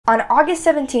On August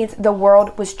 17th, the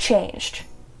world was changed.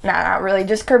 Nah, not really,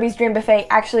 just Kirby's Dream Buffet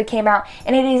actually came out,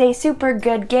 and it is a super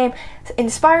good game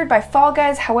inspired by Fall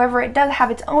Guys. However, it does have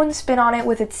its own spin on it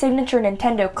with its signature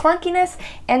Nintendo clunkiness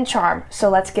and charm, so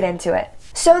let's get into it.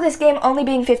 So this game only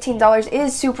being $15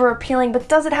 is super appealing, but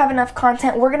does it have enough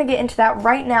content? We're going to get into that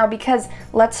right now because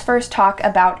let's first talk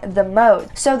about the mode.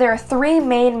 So there are three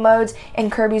main modes in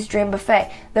Kirby's Dream Buffet.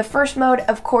 The first mode,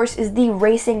 of course, is the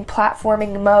racing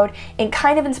platforming mode, and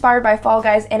kind of inspired by Fall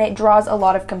Guys, and it draws a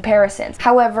lot of comparisons.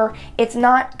 However, it's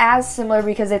not as similar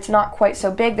because it's not quite so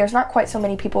big. There's not quite so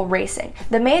many people racing.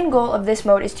 The main goal of this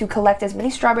mode is to collect as many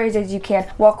strawberries as you can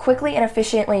while quickly and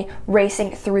efficiently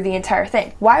racing through the entire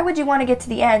thing. Why would you want to get to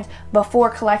the end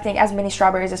before collecting as many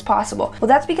strawberries as possible? Well,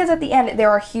 that's because at the end there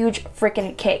are huge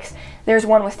freaking cakes. There's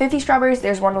one with 50 strawberries,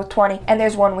 there's one with 20, and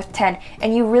there's one with 10,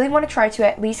 and you really want to try to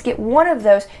at least get one of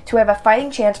those to have a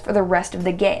fighting chance for the rest of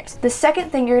the games. The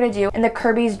second thing you're going to do in the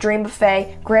Kirby's Dream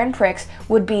Buffet Grand Prix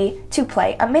would be to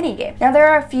play a mini game. Now there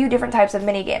are a few different types of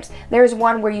mini games. There's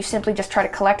one where you simply just try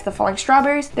to collect the falling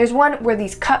strawberries. There's one where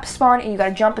these cups spawn and you got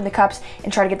to jump in the cups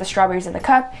and try to get the strawberries in the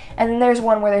cup. And then there's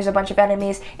one where there's a bunch of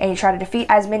enemies and you try to defeat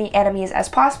as many enemies as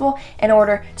possible in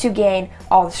order to gain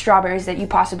all the strawberries that you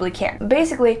possibly can.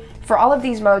 Basically, for all of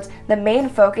these modes, the main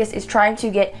focus is trying to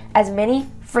get as many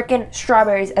freaking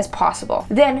strawberries as possible.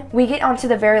 Then we get onto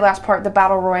the very last part, the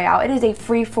Battle Royale. It is a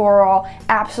free-for-all,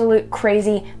 absolute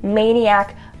crazy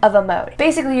maniac of a mode.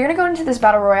 Basically, you're gonna go into this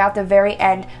Battle Royale at the very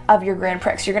end of your Grand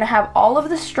Prix. You're gonna have all of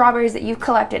the strawberries that you've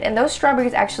collected, and those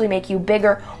strawberries actually make you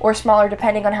bigger or smaller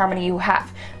depending on how many you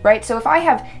have, right? So if I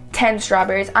have 10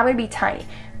 strawberries, I'm gonna be tiny,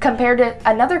 compared to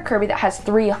another Kirby that has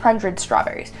 300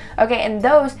 strawberries. Okay, and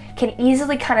those can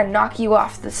easily kind of knock you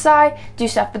off the side, do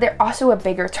stuff, but they're also a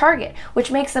bigger target,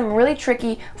 which makes them really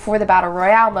tricky for the Battle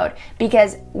Royale mode,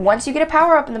 because once you get a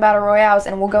power-up in the Battle Royales,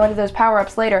 and we'll go into those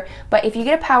power-ups later, but if you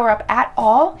get a power-up at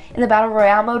all in the Battle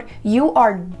Royale mode, you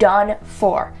are done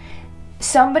for.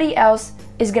 Somebody else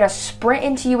is gonna sprint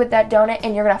into you with that donut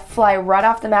and you're gonna fly right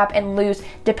off the map and lose,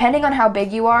 depending on how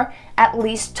big you are, at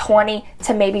least 20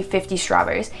 to maybe 50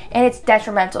 strawberries. And it's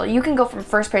detrimental. You can go from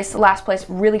first place to last place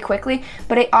really quickly,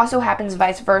 but it also happens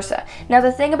vice versa. Now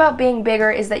the thing about being bigger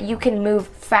is that you can move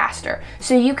faster.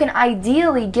 So you can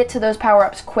ideally get to those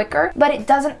power-ups quicker, but it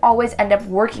doesn't always end up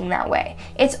working that way.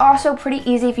 It's also pretty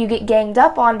easy if you get ganged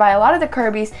up on by a lot of the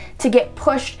Kirbys to get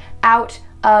pushed out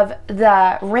of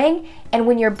the ring, and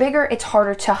when you're bigger, it's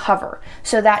harder to hover.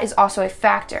 So that is also a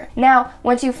factor. Now,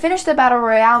 once you finish the Battle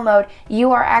Royale mode,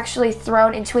 you are actually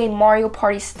thrown into a Mario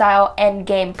Party style end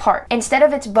game part. Instead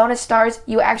of its bonus stars,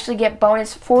 you actually get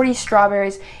bonus 40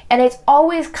 strawberries, and it's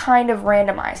always kind of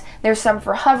randomized. There's some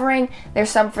for hovering, there's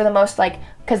some for the most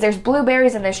because there's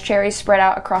blueberries and there's cherries spread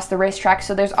out across the racetrack,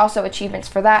 so there's also achievements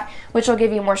for that, which will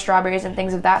give you more strawberries and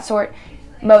things of that sort.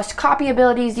 Most copy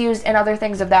abilities used and other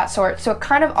things of that sort. So it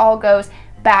kind of all goes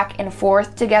back and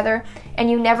forth together,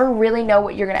 and you never really know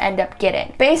what you're going to end up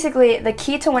getting. Basically, the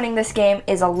key to winning this game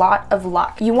is a lot of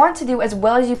luck. You want to do as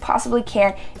well as you possibly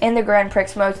can in the Grand Prix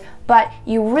modes, but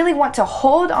you really want to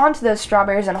hold on to those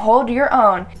strawberries and hold your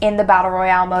own in the Battle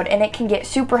Royale mode, and it can get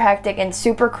super hectic and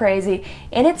super crazy,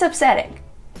 and it's upsetting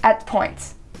at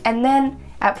points. And then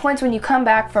at points when you come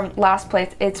back from last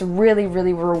place, it's really,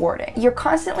 really rewarding. You're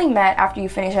constantly met after you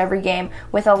finish every game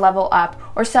with a level up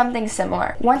or something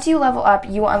similar. Once you level up,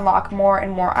 you unlock more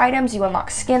and more items. You unlock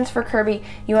skins for Kirby,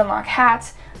 you unlock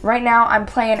hats. Right now, I'm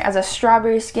playing as a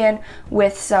strawberry skin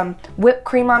with some whipped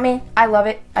cream on me. I love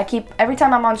it. Every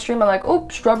time I'm on stream, I'm like, oh,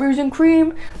 strawberries and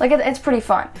cream. It's pretty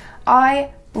fun. I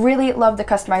really love the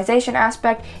customization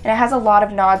aspect, and it has a lot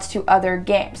of nods to other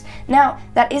games. Now,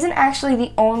 that isn't actually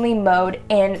the only mode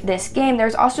in this game.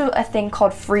 There's also a thing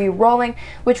called free rolling,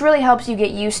 which really helps you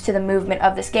get used to the movement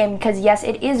of this game, because yes,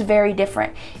 it is very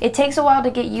different. It takes a while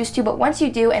to get used to, but once you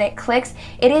do and it clicks,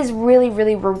 it is really,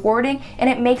 really rewarding, and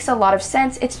it makes a lot of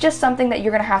sense. It's just something that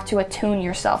you're gonna have to attune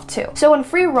yourself to. So in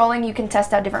free rolling, you can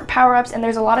test out different power-ups, and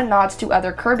there's a lot of nods to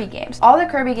other Kirby games. All the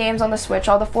Kirby games on the Switch,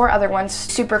 all the 4 other ones,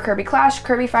 Super Kirby Clash,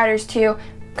 Kirby Fighters 2,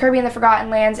 Kirby and the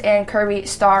Forgotten Lands, and Kirby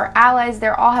Star Allies, they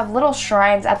all have little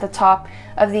shrines at the top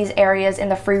of these areas in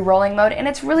the free rolling mode, and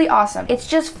it's really awesome. It's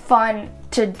just fun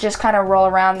to just kind of roll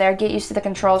around there, get used to the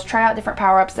controls, try out different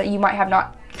power-ups that you might have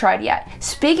not tried yet.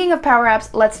 Speaking of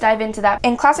power-ups, let's dive into that.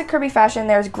 In classic Kirby fashion,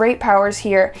 there's great powers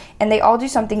here, and they all do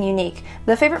something unique.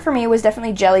 The favorite for me was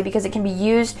definitely Jelly because it can be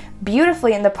used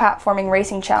beautifully in the platforming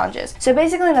racing challenges. So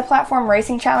basically in the platform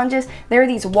racing challenges, there are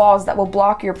these walls that will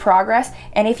block your progress,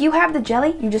 and if you have the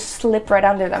Jelly, you just slip right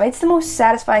under them. It's the most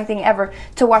satisfying thing ever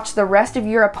to watch the rest of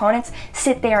your opponents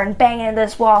sit there and bang into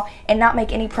this wall and not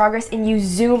make any progress, and you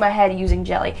zoom ahead using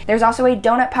Jelly. There's also a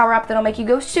donut power-up that'll make you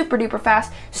go super duper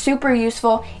fast, super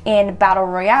useful in battle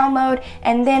royale mode,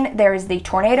 and then there's the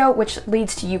tornado, which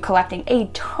leads to you collecting a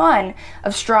ton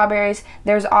of strawberries.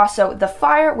 There's also the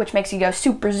fire, which makes you go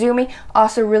super zoomy,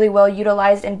 also really well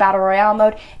utilized in battle royale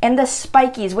mode, and the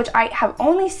spikies, which I have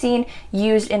only seen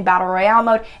used in battle royale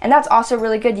mode, and that's also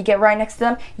really good. You get right next to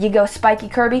them, you go spiky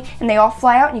Kirby, and they all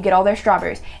fly out and you get all their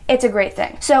strawberries. It's a great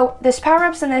thing. So this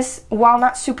power-ups in this, while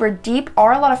not super deep,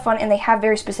 are a lot of fun, and they have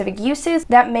very specific uses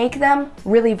that make them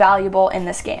really valuable in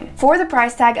this game. For the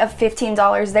price tag of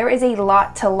 $15, there is a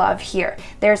lot to love here.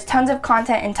 There's tons of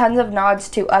content and tons of nods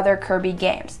to other Kirby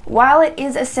games. While it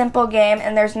is a simple game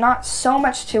and there's not so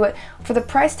much to it, for the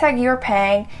price tag you're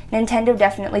paying, Nintendo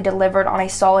definitely delivered on a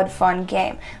solid, fun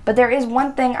game. But there is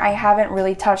one thing I haven't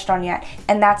really touched on yet,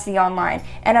 and that's the online.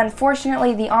 And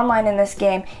unfortunately, the online in this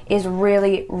game is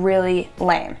really, really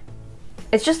lame.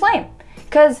 It's just lame,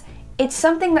 because it's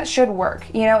something that should work,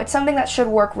 you know, it's something that should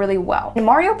work really well.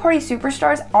 Mario Party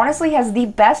Superstars honestly has the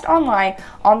best online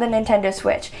on the Nintendo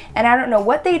Switch, and I don't know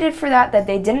what they did for that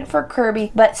they didn't for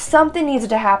Kirby, but something needs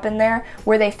to happen there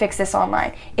where they fix this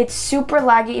online. It's super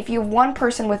laggy. If you have one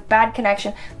person with bad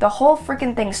connection, the whole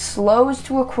freaking thing slows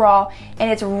to a crawl, and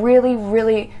it's really,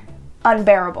 really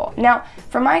unbearable. Now,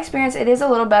 from my experience, it is a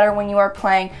little better when you are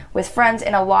playing with friends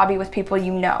in a lobby with people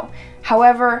you know.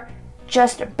 However,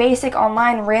 just basic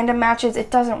online random matches, it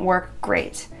doesn't work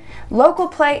great. Local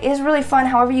play is really fun,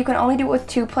 however you can only do it with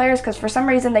 2 players because for some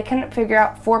reason they couldn't figure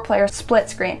out 4-player split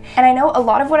screen. And I know a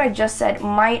lot of what I just said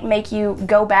might make you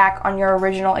go back on your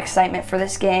original excitement for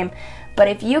this game, but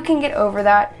if you can get over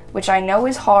that, which I know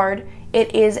is hard,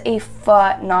 it is a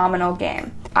phenomenal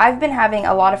game. I've been having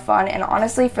a lot of fun, and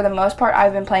honestly, for the most part,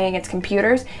 I've been playing against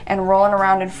computers and rolling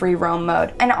around in free roam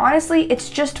mode. And honestly, it's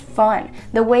just fun.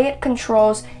 The way it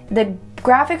controls, the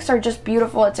graphics are just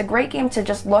beautiful. It's a great game to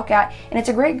just look at, and it's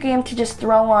a great game to just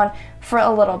throw on for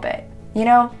a little bit. You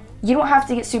know, you don't have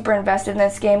to get super invested in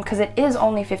this game because it is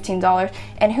only $15,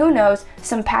 and who knows,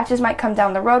 some patches might come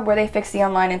down the road where they fix the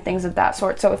online and things of that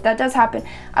sort. So if that does happen,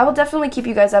 I will definitely keep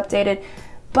you guys updated.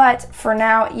 But for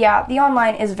now, yeah, the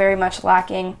online is very much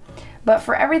lacking. But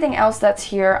for everything else that's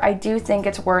here, I do think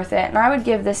it's worth it. And I would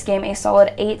give this game a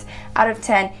solid 8 out of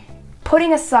 10,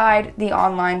 putting aside the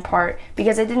online part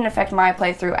because it didn't affect my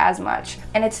playthrough as much.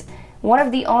 And it's one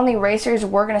of the only racers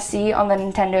we're going to see on the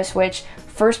Nintendo Switch,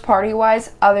 first party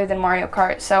wise, other than Mario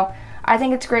Kart. So I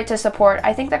think it's great to support.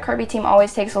 I think that Kirby team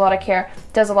always takes a lot of care,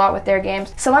 does a lot with their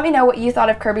games. So let me know what you thought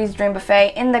of Kirby's Dream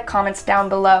Buffet in the comments down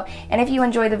below. And if you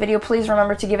enjoyed the video, please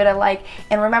remember to give it a like,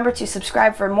 and remember to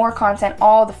subscribe for more content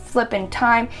all the flippin'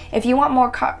 time. If you want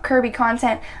more Kirby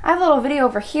content, I have a little video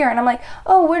over here, and I'm like,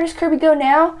 oh, where does Kirby go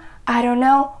now? I don't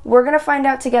know. We're gonna find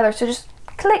out together, so just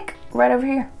click right over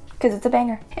here, because it's a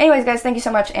banger. Anyways, guys, thank you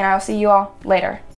so much, and I'll see you all later.